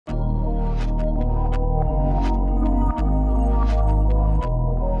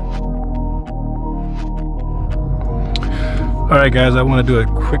Alright guys, I want to do a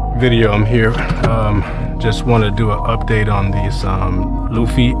quick video. I'm here. Just want to do an update on these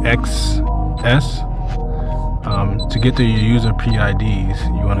Lufi XS. To get to your user PIDs,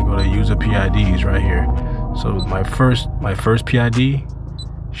 you want to go to user PIDs right here. So my first PID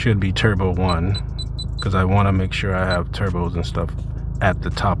should be Turbo 1, because I want to make sure I have turbos and stuff at the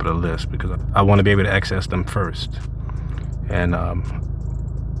top of the list, because I want to be able to access them first, and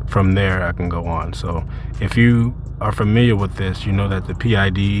from there I can go on. So if you are familiar with this, you know that the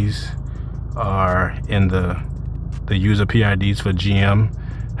PIDs are in the user PIDs for GM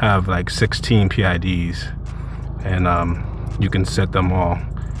have like 16 PIDs, and you can set them all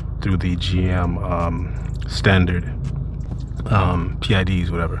through the GM standard PIDs,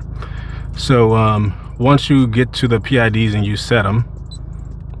 whatever. So once you get to the PIDs and you set them,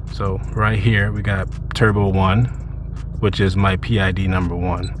 so right here we got Turbo 1, which is my PID number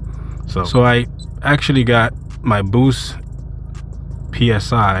 1. So I actually got my boost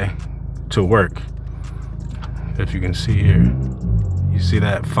PSI to work. If you can see here, you see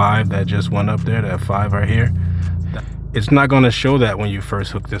that 5 that just went up there, that 5 right here. It's not going to show that when you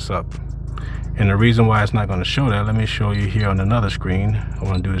first hook this up, and the reason why it's not going to show that, let me show you here on another screen. I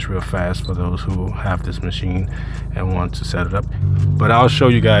want to do this real fast for those who have this machine and want to set it up, but I'll show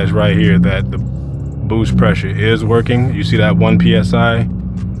you guys right here that the boost pressure is working. You see that 1 PSI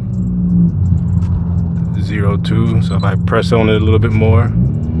 0.2. So if I press on it a little bit more,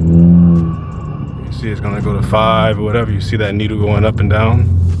 you see it's going to go to 5 or whatever. You see that needle going up and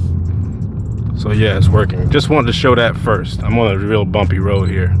down. So yeah, it's working. Just wanted to show that first. I'm on a real bumpy road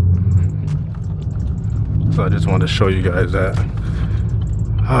here, so I just wanted to show you guys that.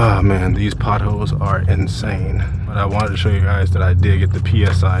 Ah man, these potholes are insane. But I wanted to show you guys that I did get the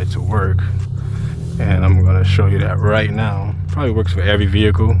PSI to work, and I'm going to show you that right now. Probably works for every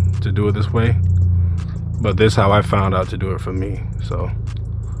vehicle to do it this way, but this is how I found out to do it for me. So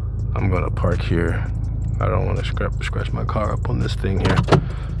I'm going to park here. I don't want to scratch my car up on this thing here.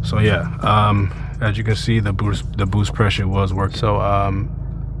 So yeah, as you can see, the boost pressure was working. So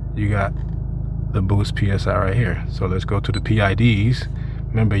you got the boost PSI right here. So let's go to the PIDs.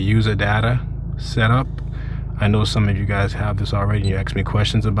 Remember, user data setup. I know some of you guys have this already. You asked me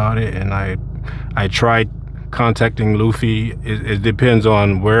questions about it, and I tried contacting Lufi. It depends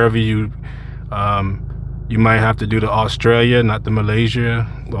on wherever you might have to do the Australia, not the Malaysia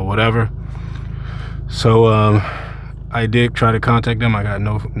or whatever. So I did try to contact them. I got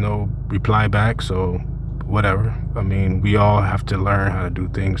no reply back, so whatever. I mean, we all have to learn how to do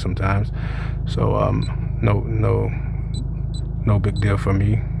things sometimes. So no big deal for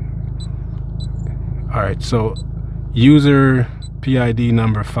me. All right, so user PID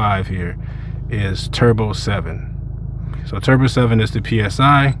number 5 here is Turbo 7. So Turbo 7 is the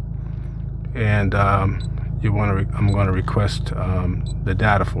PSI, and I'm going to request the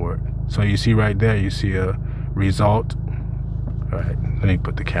data for it. So you see right there, you see a result. All right, let me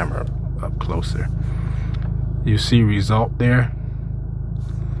put the camera up closer. You see result there.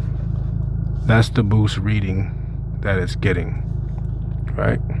 That's the boost reading that it's getting,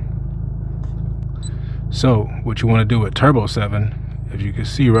 right? So what you want to do with Turbo 7, if you can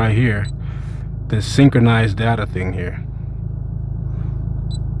see right here, this synchronized data thing here.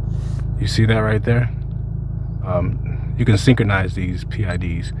 You see that right there? You can synchronize these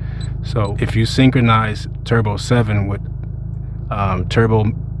PIDs. So if you synchronize Turbo 7 with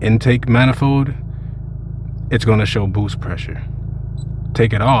turbo intake manifold, it's going to show boost pressure.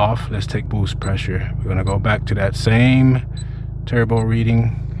 Take it off, let's take boost pressure. We're going to go back to that same turbo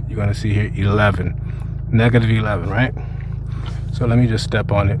reading. You're going to see here 11, negative 11, right? So let me just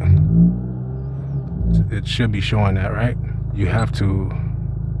step on it. It should be showing that, right? You have to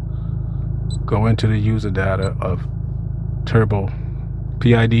go into the user data of turbo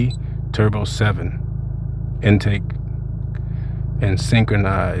PID Turbo 7 intake and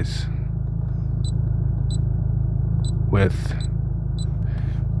synchronize with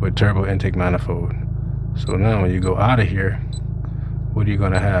turbo intake manifold. So now when you go out of here, what are you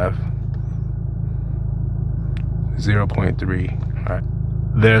going to have? 0.3. All right.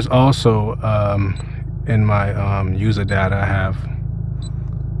 There's also in my user data, I have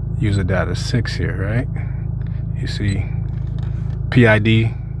user data 6 here, right? You see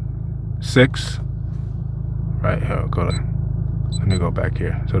PID 6 right here. Let me go back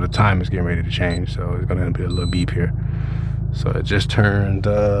here. So the time is getting ready to change, so it's gonna be a little beep here. So it just turned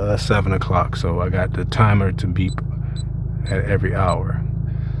 7 o'clock, so I got the timer to beep at every hour.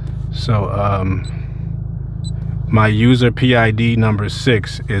 So my user PID number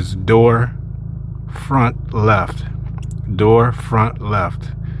 6 is door front left. Door front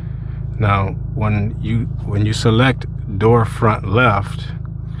left. Now when you select door front left,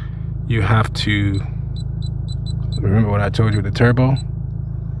 you have to remember what I told you with the turbo.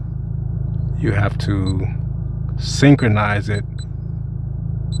 You have to synchronize it.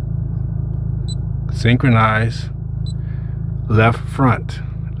 Synchronize left front.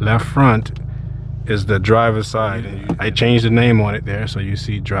 Left front is the driver's side. I changed the name on it there, so you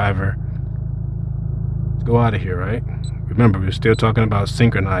see driver. Let's go out of here, right? Remember, we're still talking about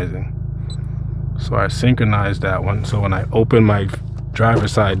synchronizing. So I synchronized that one. So when I open my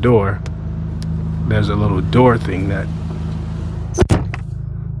driver's side door, there's a little door thing that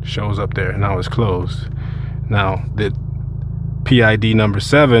shows up there. Now it's closed. Now the PID number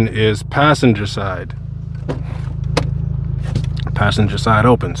 7 is passenger side. Passenger side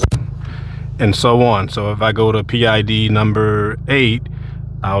opens, and so on. So if I go to PID number 8,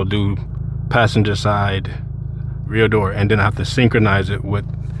 I'll do passenger side rear door, and then I have to synchronize it with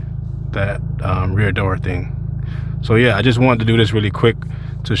that rear door thing. So yeah, I just wanted to do this really quick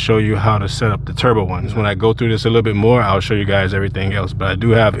to show you how to set up the turbo ones. When I go through this a little bit more, I'll show you guys everything else. But I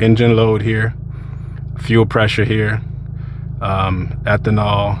do have engine load here, fuel pressure here,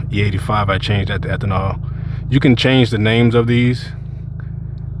 ethanol, E85, I changed that to ethanol. You can change the names of these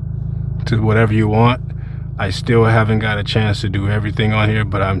to whatever you want. I still haven't got a chance to do everything on here,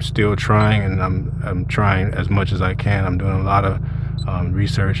 but I'm still trying, and I'm trying as much as I can. I'm doing a lot of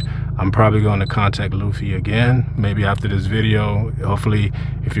research. I'm probably going to contact Lufi again, maybe after this video. Hopefully,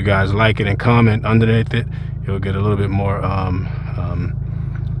 if you guys like it and comment underneath it, it'll get a little bit more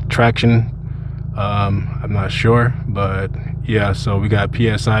traction. I'm not sure, but yeah, so we got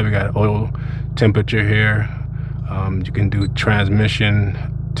PSI, we got oil temperature here. You can do transmission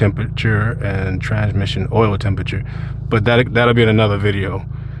temperature and transmission oil temperature, but that'll be in another video,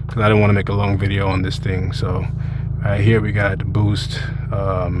 because I didn't want to make a long video on this thing. So right here we got boost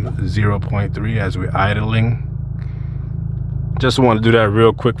 0.3 as we're idling. Just want to do that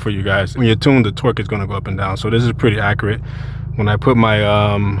real quick for you guys. When you tune, the torque is going to go up and down, so this is pretty accurate. When I put my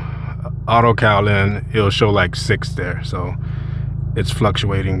auto cal in, it'll show like 6 there, so it's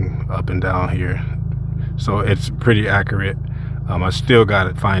fluctuating up and down here, so it's pretty accurate. I still got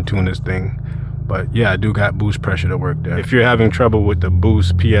to fine-tune this thing, but yeah, I do got boost pressure to work there. If you're having trouble with the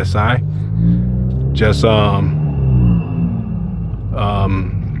boost PSI, just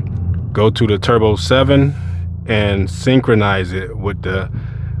go to the turbo 7 and synchronize it with the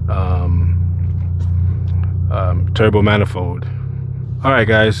turbo manifold. All right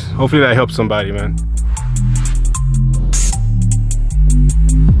guys, hopefully that helps somebody, man.